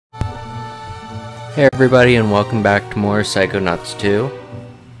Hey everybody, and welcome back to more Psychonauts 2.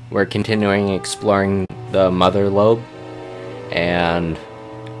 We're continuing exploring the mother lobe and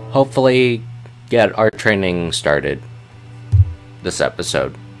hopefully get our training started this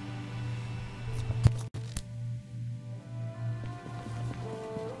episode.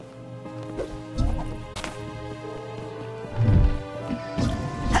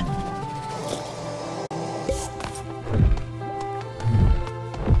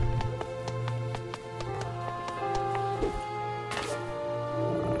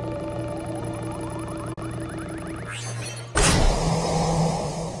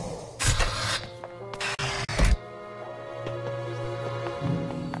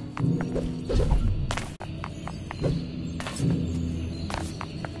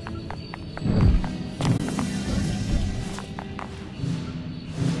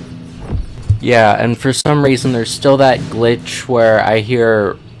 Yeah, and for some reason there's still that glitch where I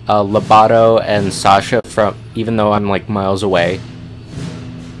hear Lobato and Sasha from, even though I'm like miles away.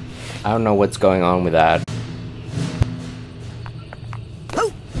 I don't know what's going on with that.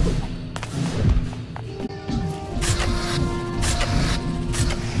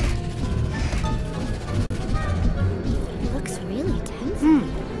 Looks really tense.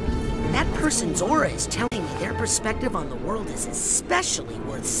 That person's aura is telling me their perspective on the world is especially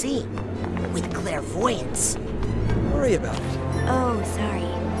worth seeing. With clairvoyance. Don't worry about it. Oh, sorry.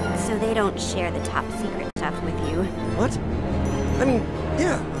 So they don't share the top secret stuff with you? What? I mean,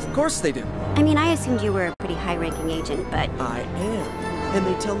 yeah, of course they do. I mean, I assumed you were a pretty high-ranking agent, but... I am. And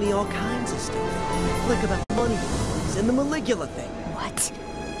they tell me all kinds of stuff. Like about money and the Maligula thing. What?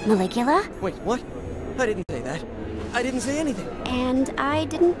 Maligula? Wait, what? I didn't say that. I didn't say anything. And I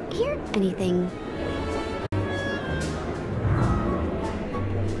didn't hear anything.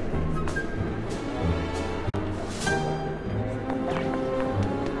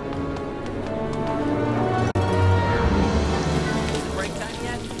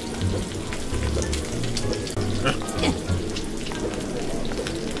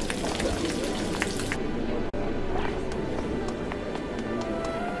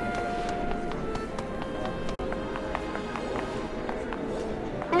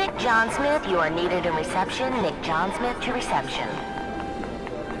 John Smith, you are needed in reception. Nick John Smith to reception.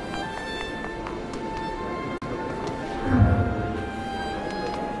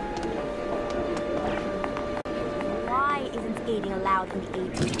 Why isn't skating allowed in the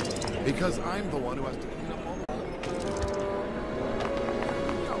agent? Because I'm the one who has to clean up all the...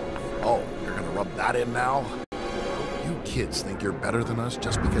 Oh, you're gonna rub that in now? You kids think you're better than us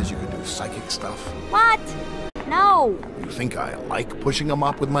just because you can do psychic stuff? What? No. You think I like pushing them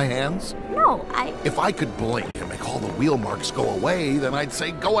up with my hands? No, If I could blink and make all the wheel marks go away, then I'd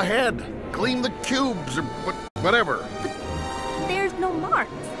say go ahead. Clean the cubes or whatever. But there's no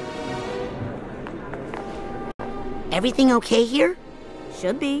marks. Everything okay here?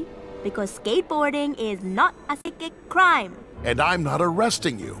 Should be, because skateboarding is not a psychic crime. And I'm not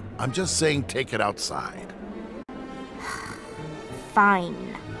arresting you. I'm just saying take it outside.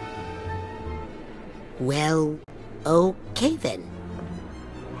 Fine. Well, okay then.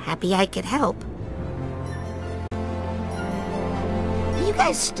 Happy I could help. You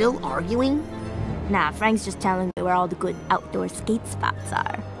guys still arguing? Nah, Frank's just telling me where all the good outdoor skate spots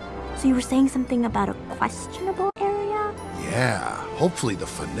are. So you were saying something about a questionable area? Yeah, hopefully the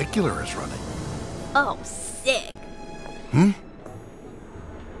funicular is running. Oh, sick. Hmm?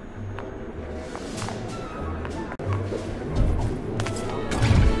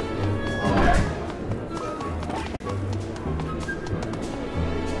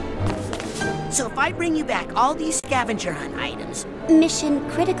 So if I bring you back all these scavenger hunt items, Mission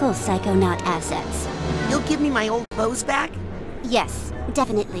critical Psychonaut assets. you'll give me my old clothes back? Yes,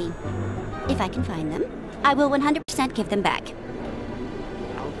 definitely. If I can find them, I will 100% give them back.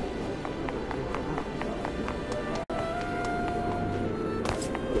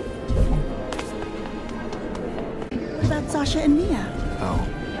 What about Sasha and Mia? Oh,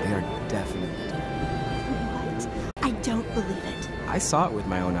 they are definitely dead. What? I don't believe it. I saw it with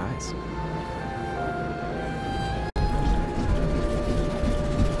my own eyes.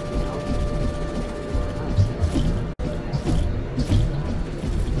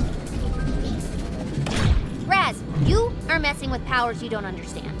 Raz, you are messing with powers you don't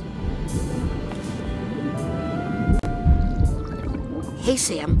understand. Hey,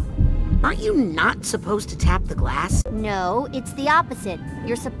 Sam. Aren't you not supposed to tap the glass? No, it's the opposite.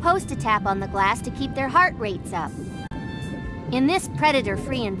 You're supposed to tap on the glass to keep their heart rates up. In this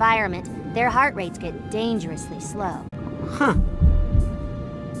predator-free environment, their heart rates get dangerously slow. Huh.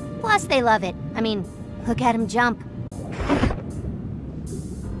 Plus, they love it. I mean, look at them jump.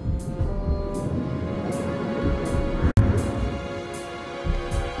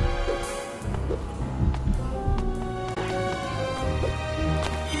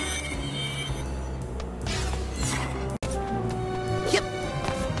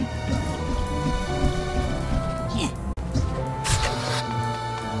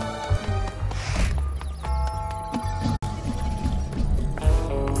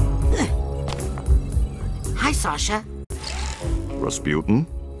 Sasha? Rasputin?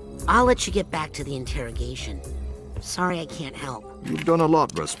 I'll let you get back to the interrogation. Sorry I can't help. You've done a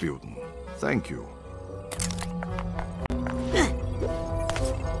lot, Rasputin. Thank you.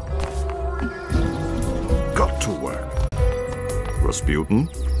 Got to work. Rasputin?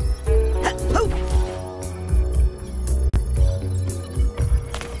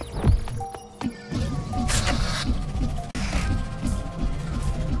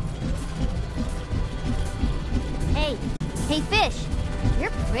 Hey, Fish,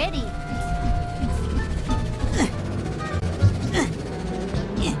 you're pretty.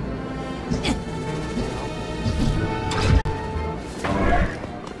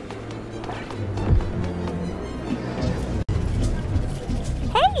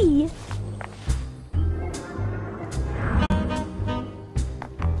 Hey!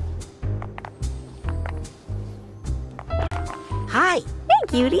 Hi. Hey,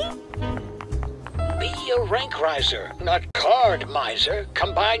 cutie. Be a rank riser, not card miser.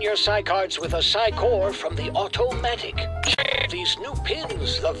 Combine your Psy cards with a Psy core from the Automatic. These new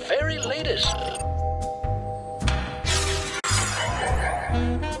pins, the very latest.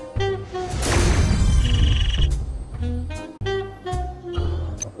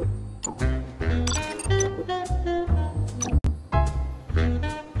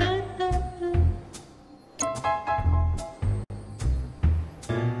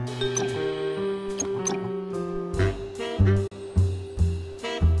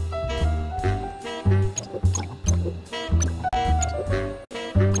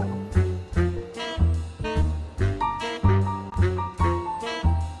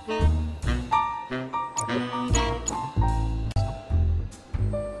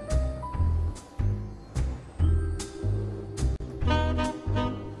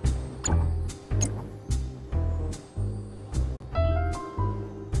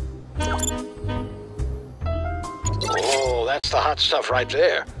 Oh, that's the hot stuff right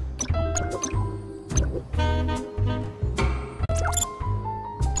there.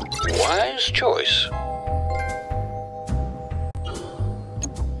 Wise choice.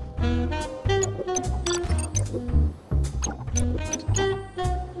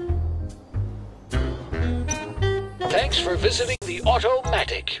 Thanks for visiting the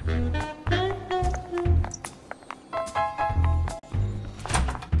Automatic.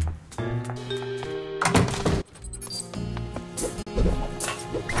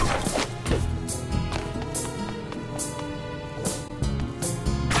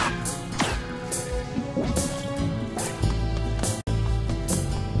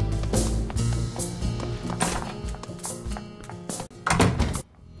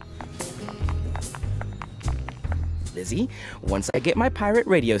 Lizzie, once I get my pirate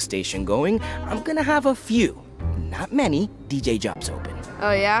radio station going, I'm gonna have a few, not many, DJ jobs open.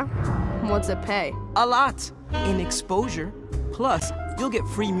 Oh yeah? What's it pay? A lot! In exposure. Plus, you'll get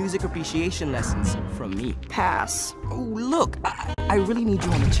free music appreciation lessons from me. Pass. Oh, look, I really need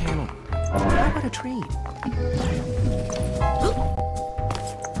you on the channel. How about a trade?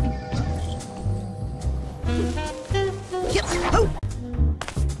 Yep. Oh.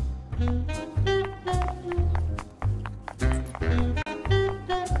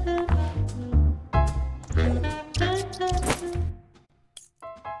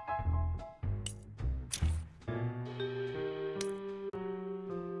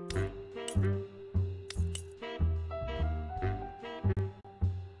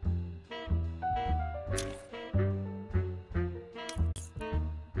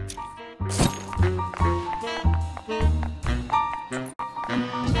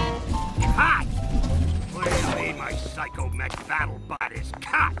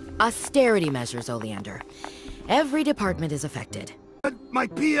 Austerity measures, Oleander. Every department is affected. My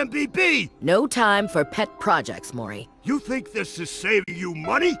PMBB! No time for pet projects, Maury. You think this is saving you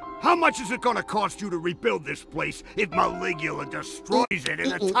money? How much is it gonna cost you to rebuild this place if Maligula destroys it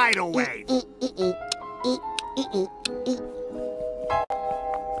in a tidal wave?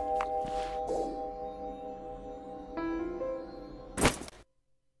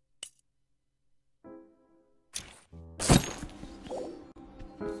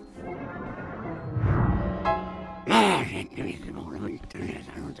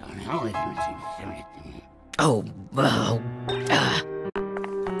 Oh, well,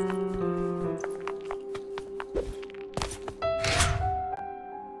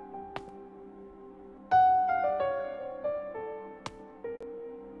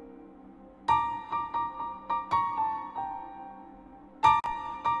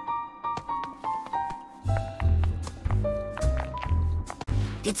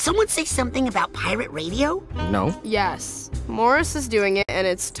 Did someone say something about pirate radio? No. Yes. Morris is doing it, and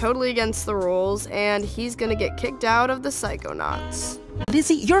it's totally against the rules, and he's gonna get kicked out of the Psychonauts.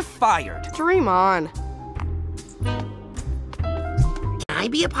 Lizzie, you're fired. Dream on. Can I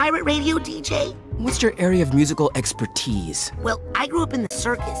be a pirate radio DJ? What's your area of musical expertise? Well, I grew up in the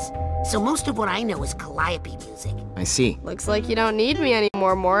circus, so most of what I know is calliope music. I see. Looks like you don't need me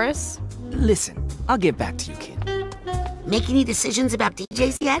anymore, Morris. Listen, I'll get back to you, kid. Make any decisions about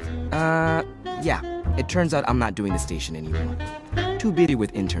DJs yet? Yeah. It turns out I'm not doing the station anymore. Too busy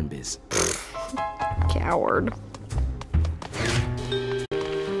with intern biz. Coward.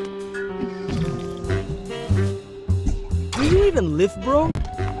 Do you even lift, bro?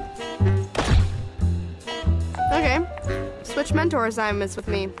 Okay. Switch mentor assignments with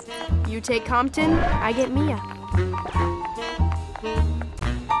me. You take Compton, I get Mia.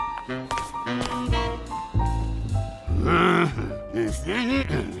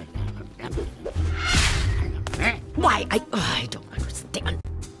 Why? I don't understand.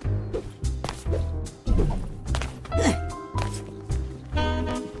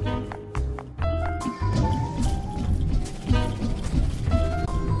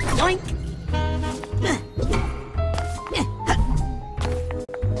 Yoink!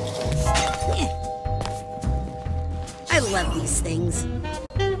 I love these things.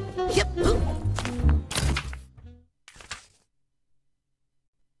 Yep. Ooh.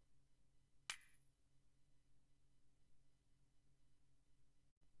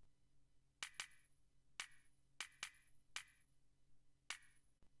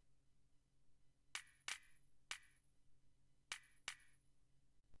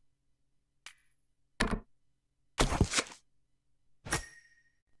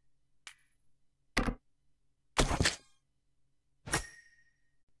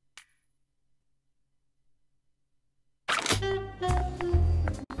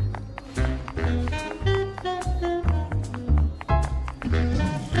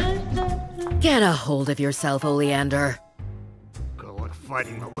 Get a hold of yourself, Oleander. Good luck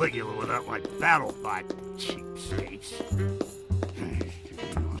fighting Maligula without my battle bot, cheapskates.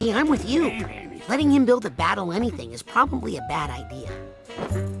 Hey, I'm with you. Letting him build a battle anything is probably a bad idea.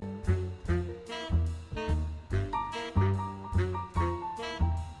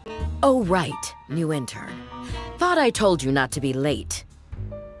 Oh, right. New intern. Thought I told you not to be late.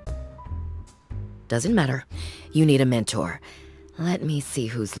 Doesn't matter. You need a mentor. Let me see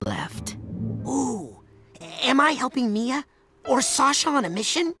who's left. Ooh. Am I helping Mia? Or Sasha on a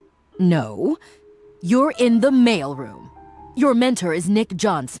mission? No. You're in the mailroom. Your mentor is Nick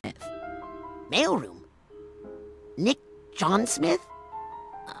Johnsmith. Mailroom? Nick Johnsmith?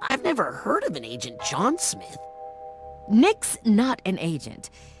 I've never heard of an Agent Johnsmith. Nick's not an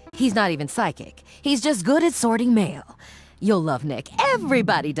agent. He's not even psychic. He's just good at sorting mail. You'll love Nick.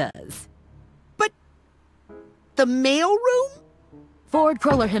 Everybody does. But the mailroom? Ford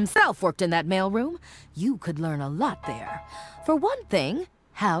Cruller himself worked in that mailroom. You could learn a lot there. For one thing,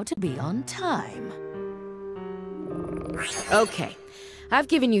 how to be on time. Okay, I've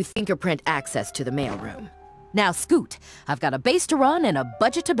given you fingerprint access to the mailroom. Now scoot. I've got a base to run and a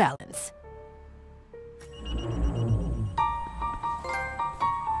budget to balance.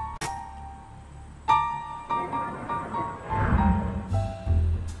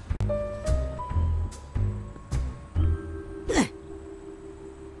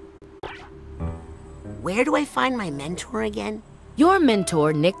 Where do I find my mentor again? Your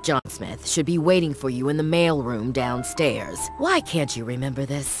mentor, Nick Johnsmith, should be waiting for you in the mailroom downstairs. Why can't you remember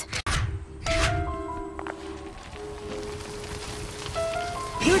this?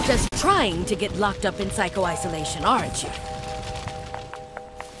 You're just trying to get locked up in psycho-isolation, aren't you?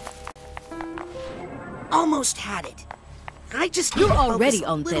 Almost had it. I just You're need to already focus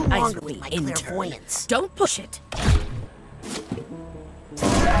a on little thin ice longer with with me, my intern. clairvoyance. Don't push it.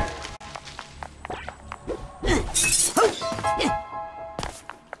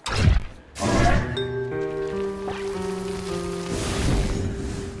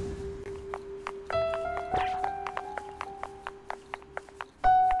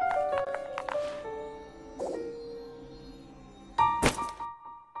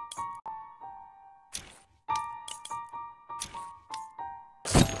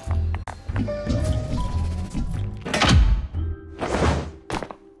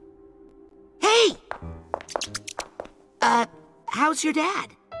 How's your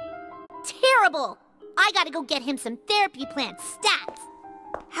dad? Terrible! I gotta go get him some therapy plant stats.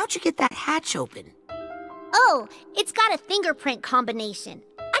 How'd you get that hatch open? Oh, it's got a fingerprint combination.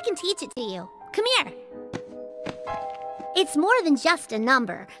 I can teach it to you. Come here. It's more than just a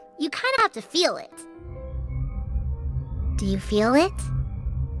number. You kind of have to feel it. Do you feel it?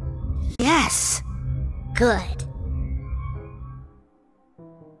 Yes. Good.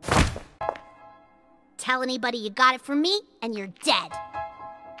 tell anybody you got it from me, and you're dead.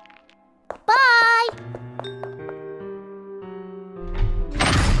 Bye!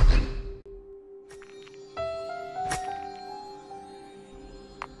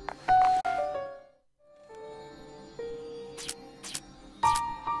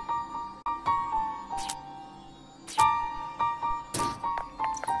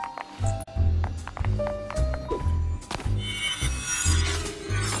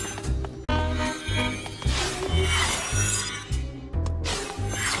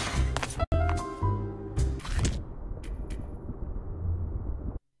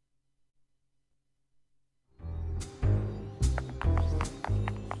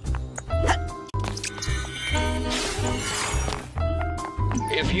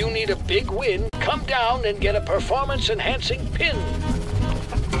 If you need a big win, come down and get a performance-enhancing pin.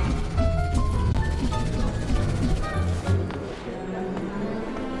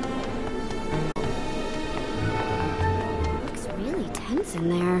 Looks really tense in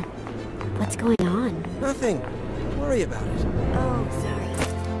there. What's going on? Nothing. Don't worry about it. Oh, sorry.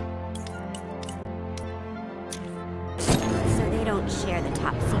 So they don't share the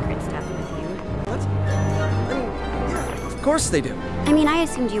top secret stuff with you? What? I mean, yeah, of course they do. I mean, I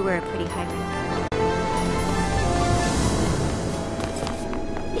assumed you were a pretty high rank.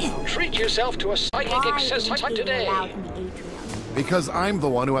 Treat yourself to a psychic accessory today. Because I'm the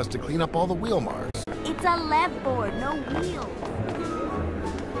one who has to clean up all the wheel marks. It's a lev board, no wheel.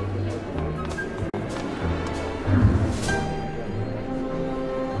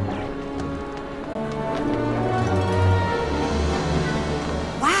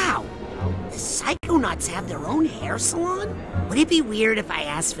 Wow! The Psychonauts have their own hair salon? Would it be weird if I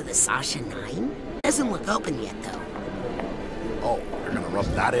asked for the Sasha 9? Doesn't look open yet, though. Oh, you're gonna rub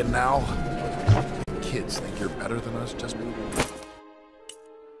that in now? You kids think you're better than us just because...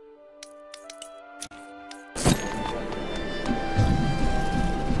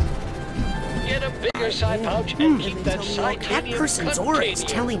 Get a bigger side pouch and keep that side That person's aura is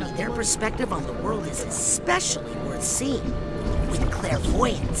telling me their perspective on the world is especially worth seeing. With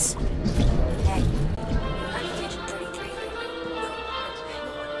clairvoyance.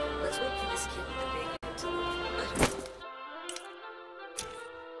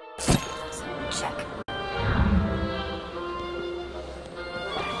 Check.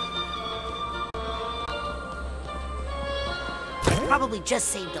 Probably just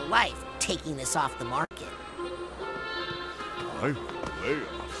saved a life taking this off the market.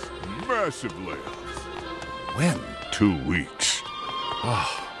 Layoffs. Massive layoffs. When? 2 weeks.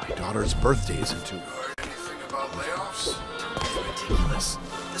 Oh, my daughter's birthday isn't too hard. Anything about layoffs? It's ridiculous.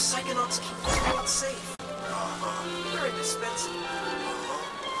 The Psychonauts keep us not safe. They're indispensable.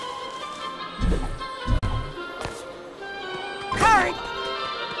 Card!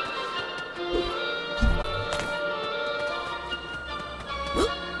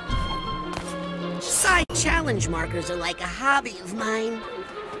 Side challenge markers are like a hobby of mine.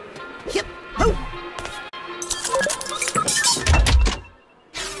 Yep. Oh.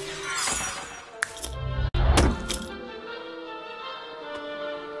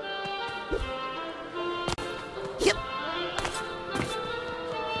 Yep.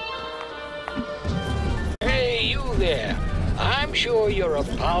 Hey, you there. I'm sure you're a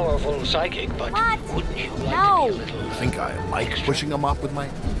powerful psychic, but wouldn't you like to be a little... You think I like pushing them up with my...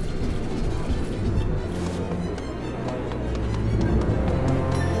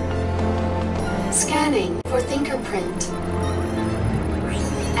 Scanning for fingerprint.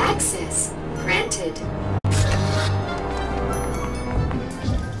 Access granted.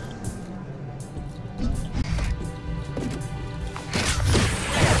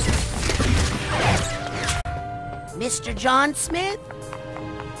 Mr. John Smith?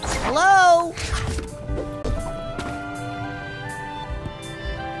 Hello?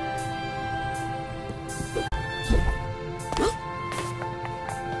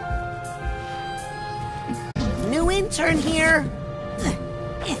 New intern here.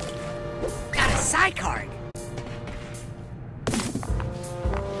 Got a Psy card.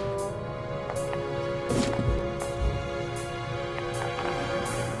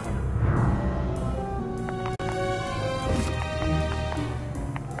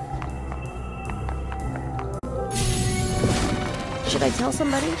 Should I tell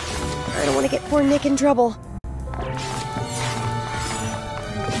somebody? I don't want to get poor Nick in trouble.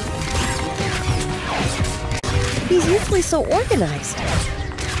 He's usually so organized.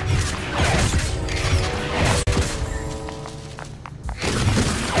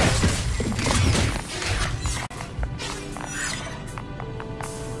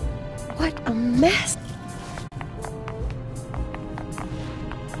 What a mess.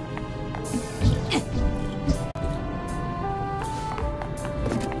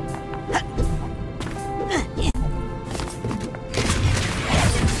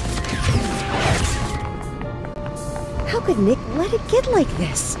 did Nick let it get like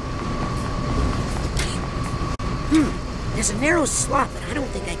this? There's a narrow slot, but I don't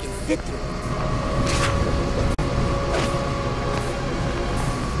think I can fit through it.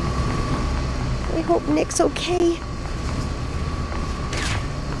 I hope Nick's okay.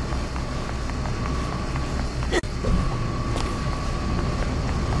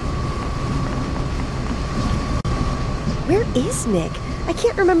 Where is Nick? I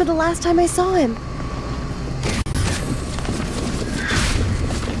can't remember the last time I saw him.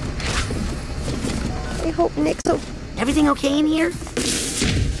 I hope Nick's okay. Everything okay in here?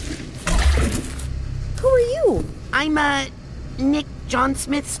 Who are you? I'm, Nick John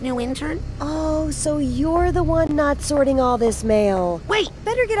Smith's new intern. Oh, so you're the one not sorting all this mail. Wait!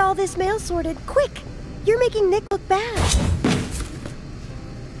 Better get all this mail sorted, quick! You're making Nick look bad.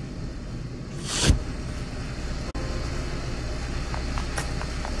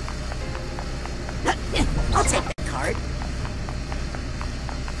 I'll take that card.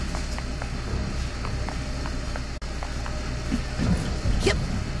 Yep.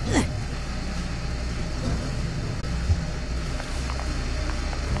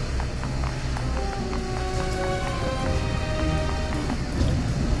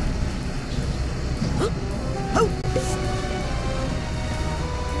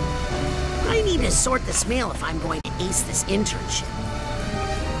 I need to sort this mail if I'm going to ace this internship.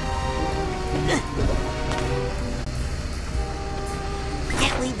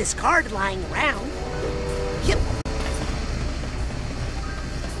 Can't leave this card lying around. Yep.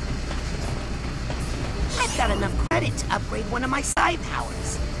 I've got enough credit to upgrade one of my psi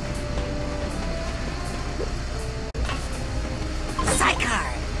powers. Psi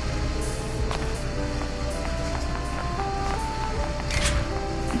card.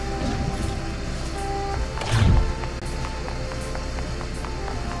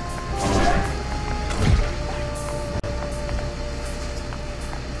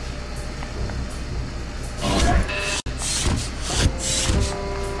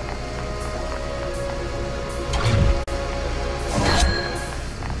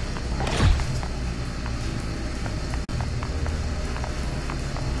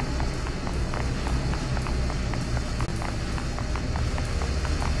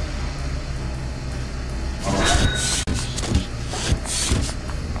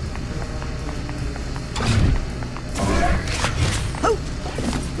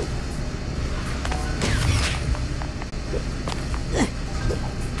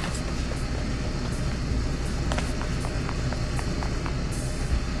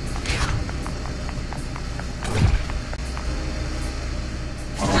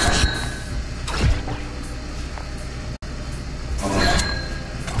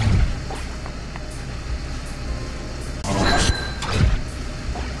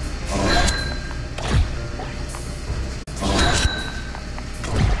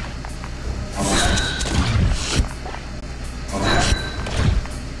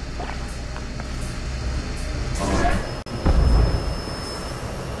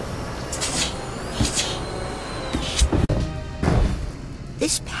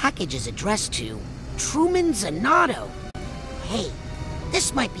 This package is addressed to Truman Zanotto. Hey,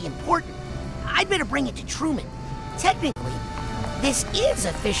 this might be important. I'd better bring it to Truman. Technically, this is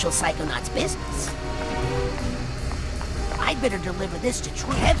official Psychonauts business. I'd better deliver this to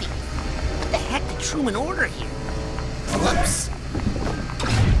Truman. Heavy. What the heck did Truman order here? Whoops.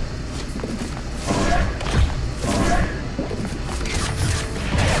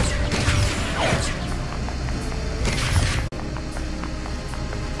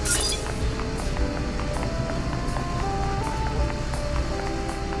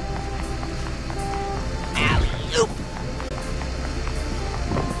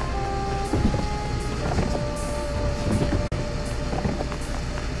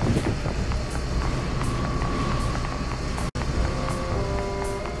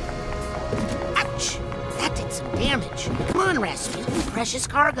 Precious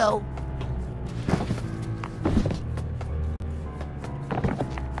cargo.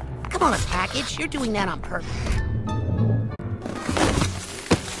 Come on, package. You're doing that on purpose.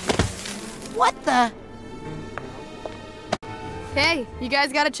 What the? Hey, you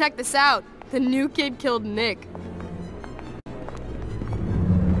guys gotta check this out. The new kid killed Nick.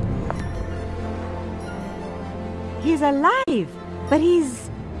 He's alive, but he's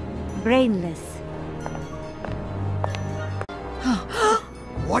brainless.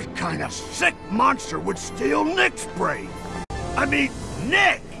 What kind of sick monster would steal Nick's brain? I mean,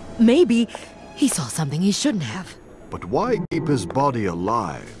 Nick! Maybe he saw something he shouldn't have. But why keep his body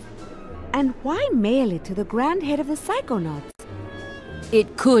alive? And why mail it to the Grand Head of the Psychonauts?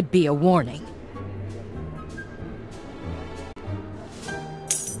 It could be a warning.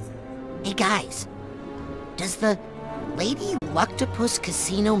 guys, does the Lady Luctopus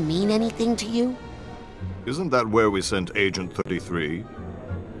Casino mean anything to you? Isn't that where we sent Agent 33?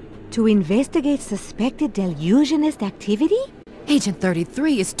 To investigate suspected delusionist activity? Agent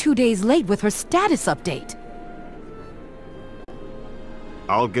 33 is 2 days late with her status update.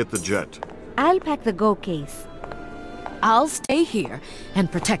 I'll get the jet. I'll pack the go case. I'll stay here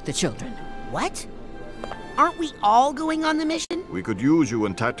and protect the children. What? Aren't we all going on the mission? We could use you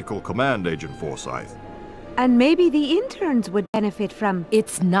in tactical command, Agent Forsyth. And maybe the interns would benefit from...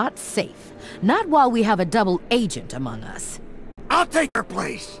 It's not safe. Not while we have a double agent among us. I'll take her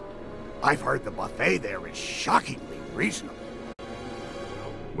place. I've heard the buffet there is shockingly reasonable.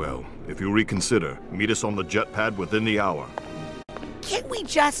 Well, if you reconsider, meet us on the jet pad within the hour. Can't we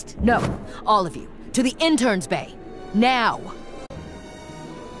just... No, all of you, to the interns' bay. Now!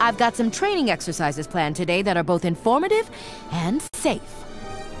 I've got some training exercises planned today that are both informative and safe.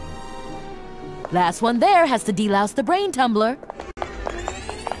 Last one there has to delouse the brain tumbler.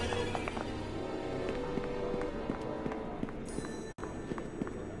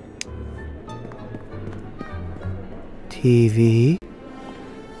 TV?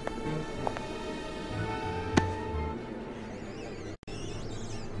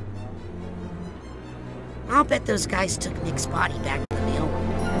 I'll bet those guys took Nick's body back to the mailroom.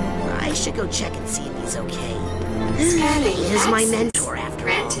 I should go check and see if he's okay. Scanning. He is my mentor after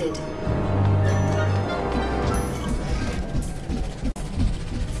granted.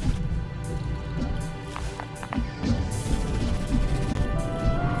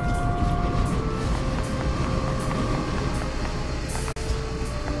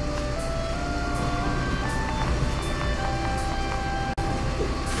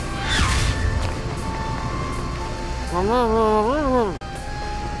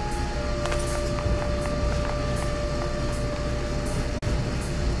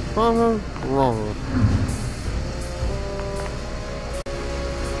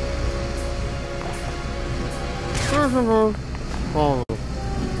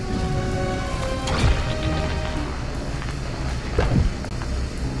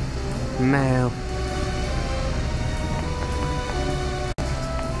 Mail.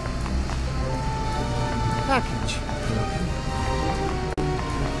 Package.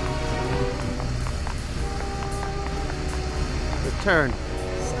 Return.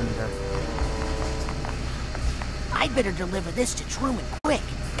 Sender. I'd better deliver this to Truman quick.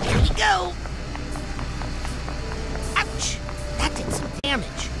 Here we go. Ouch! That did some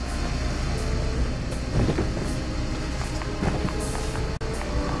damage.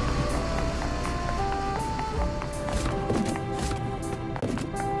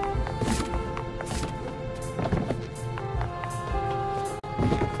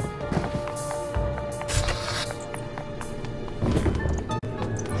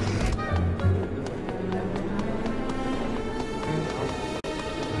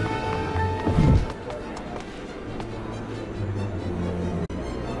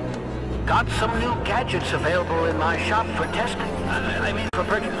 Got some new gadgets available in my shop for testing. I mean for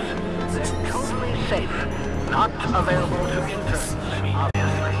purchase. They're totally safe. Not available to interns,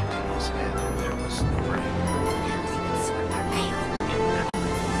 obviously.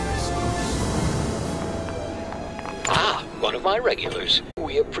 Ah, one of my regulars.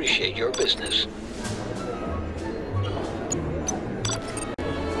 We appreciate your business.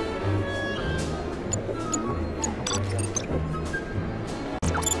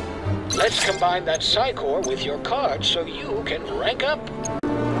 Let's combine that Psychor with your card so you can rank up.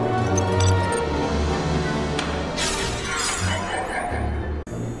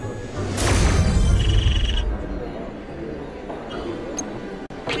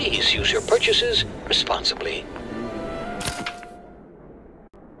 Please use your purchases responsibly.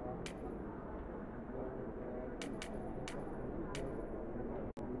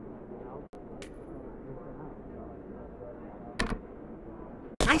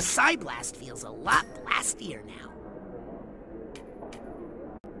 My Psyblast feels a lot blastier now.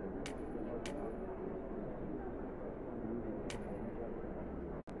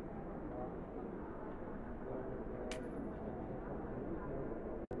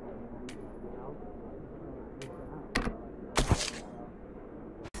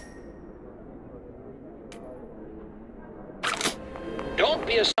 Don't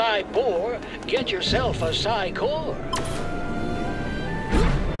be a Psy-bore, get yourself a Psychor.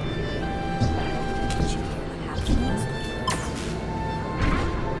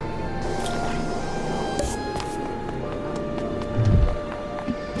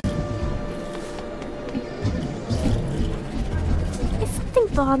 Is something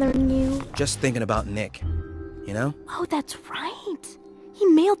bothering you? Just thinking about Nick, you know? Oh, that's right. He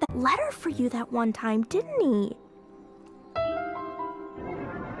mailed that letter for you that one time, didn't he?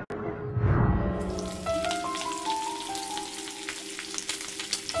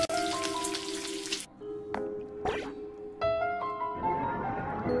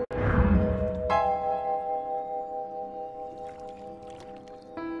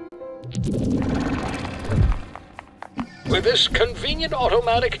 With this convenient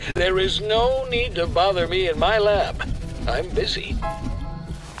automatic, there is no need to bother me in my lab. I'm busy.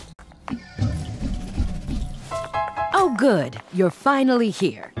 Oh, good. You're finally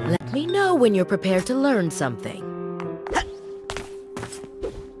here. Let me know when you're prepared to learn something.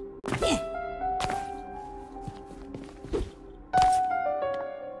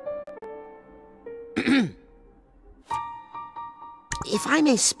 If I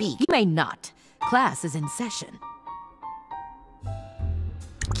may speak... You may not. Class is in session.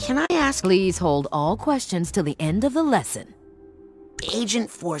 Can I ask... Please hold all questions till the end of the lesson.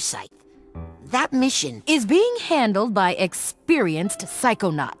 Agent Forsyth, that mission... is being handled by experienced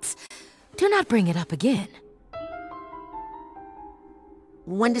Psychonauts. Do not bring it up again.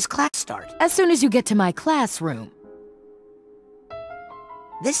 When does class start? As soon as you get to my classroom.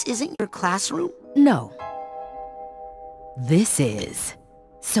 This isn't your classroom? No. This is.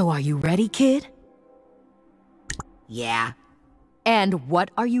 So are you ready, kid? Yeah. And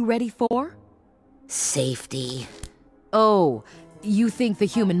what are you ready for? Safety. Oh, you think the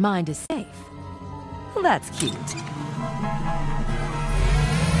human mind is safe? Well, that's cute.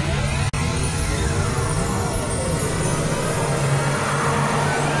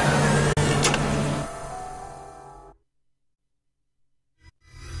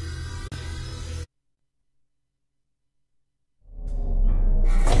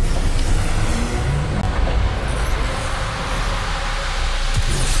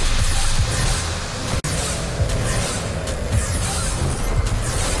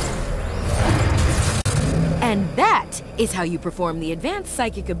 And that is how you perform the advanced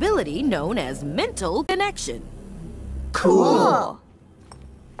psychic ability known as mental connection. Cool.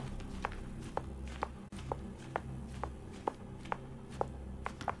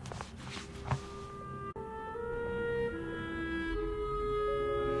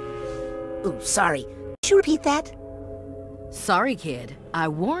 Ooh, sorry. Could you repeat that? Sorry, kid. I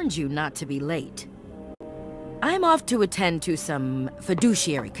warned you not to be late. I'm off to attend to some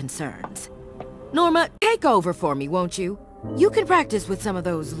fiduciary concerns. Norma, take over for me, won't you? You can practice with some of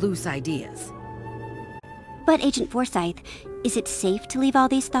those loose ideas. But Agent Forsyth, is it safe to leave all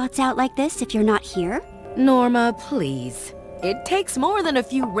these thoughts out like this if you're not here? Norma, please. It takes more than a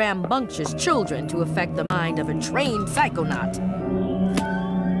few rambunctious children to affect the mind of a trained psychonaut.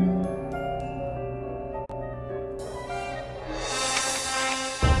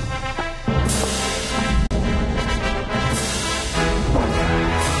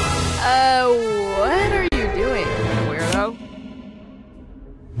 What are you doing, weirdo?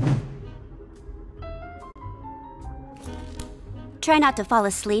 Try not to fall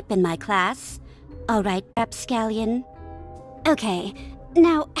asleep in my class. All right, rapscallion. Okay,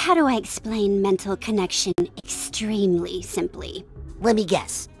 now how do I explain mental connection extremely simply? Let me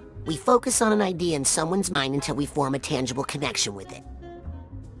guess. We focus on an idea in someone's mind until we form a tangible connection with it.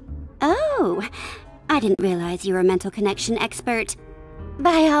 Oh, I didn't realize you were a mental connection expert.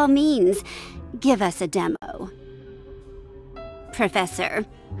 By all means, give us a demo. Professor.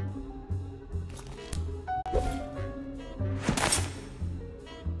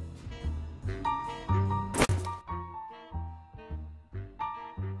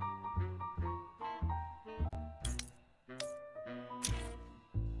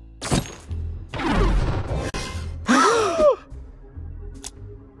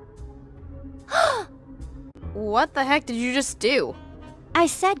 What the heck did you just do? I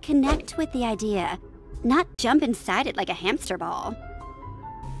said connect with the idea, not jump inside it like a hamster ball.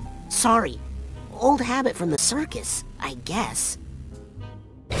 Sorry. Old habit from the circus, I guess.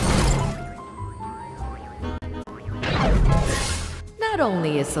 Not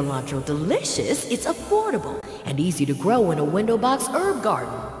only is cilantro delicious, it's affordable and easy to grow in a window box herb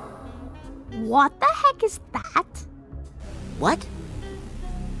garden. What the heck is that? What?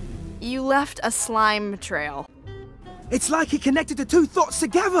 You left a slime trail. It's like he connected the two thoughts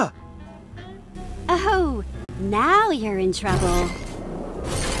together! Oh, now you're in trouble.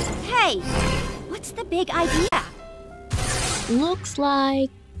 Hey, what's the big idea? Looks like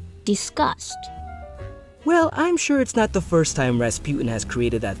disgust. Well, I'm sure it's not the first time Rasputin has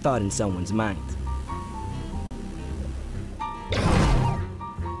created that thought in someone's mind.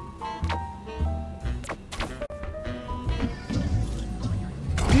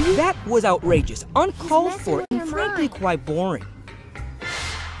 That was outrageous, uncalled for, and frankly quite boring.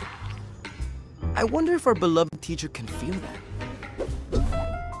 I wonder if our beloved teacher can feel that.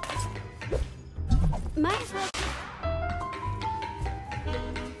 Might as well.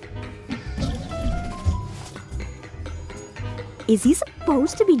 Is he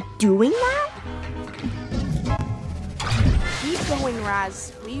supposed to be doing that? Keep going,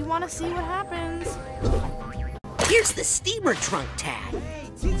 Raz. We want to see what happens. Here's the steamer trunk tag. Hey,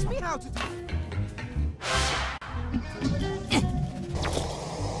 teach me how to do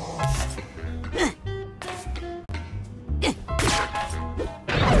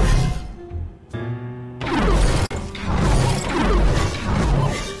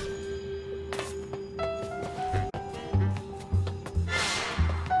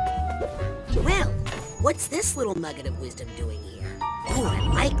Well, what's this little nugget of wisdom doing here? Oh, I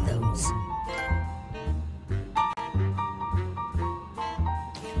like those.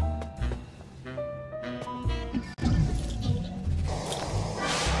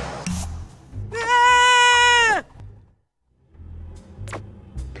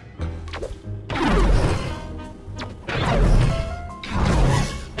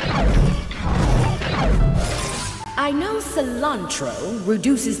 I know cilantro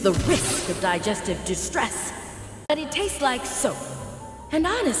reduces the risk of digestive distress, but it tastes like soap. And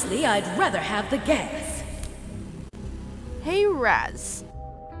honestly, I'd rather have the gas. Hey, Raz.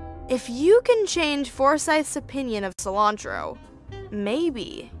 If you can change Forsyth's opinion of cilantro,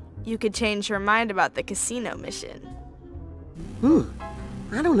 maybe you could change her mind about the casino mission.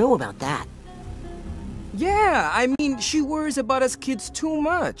 I don't know about that. Yeah, I mean, she worries about us kids too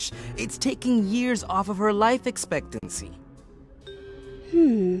much. It's taking years off of her life expectancy.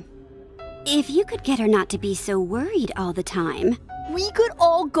 If you could get her not to be so worried all the time. We could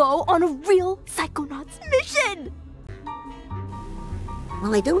all go on a real Psychonauts mission!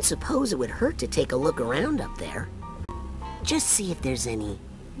 Well, I don't suppose it would hurt to take a look around up there. Just see if there's any,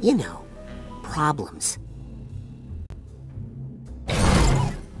 you know, problems.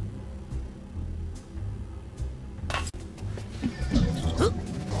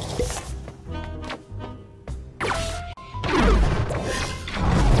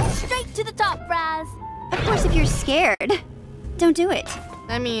 Straight to the top, Raz. Of course, if you're scared, don't do it.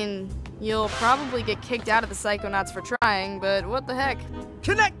 I mean, you'll probably get kicked out of the Psychonauts for trying, but what the heck?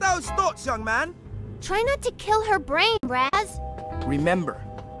 Connect those thoughts, young man. Try not to kill her brain, Raz. Remember,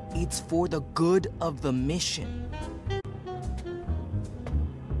 it's for the good of the mission.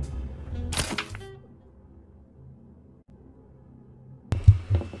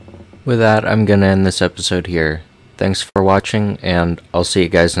 With that, I'm gonna end this episode here. Thanks for watching, and I'll see you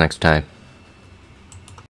guys next time.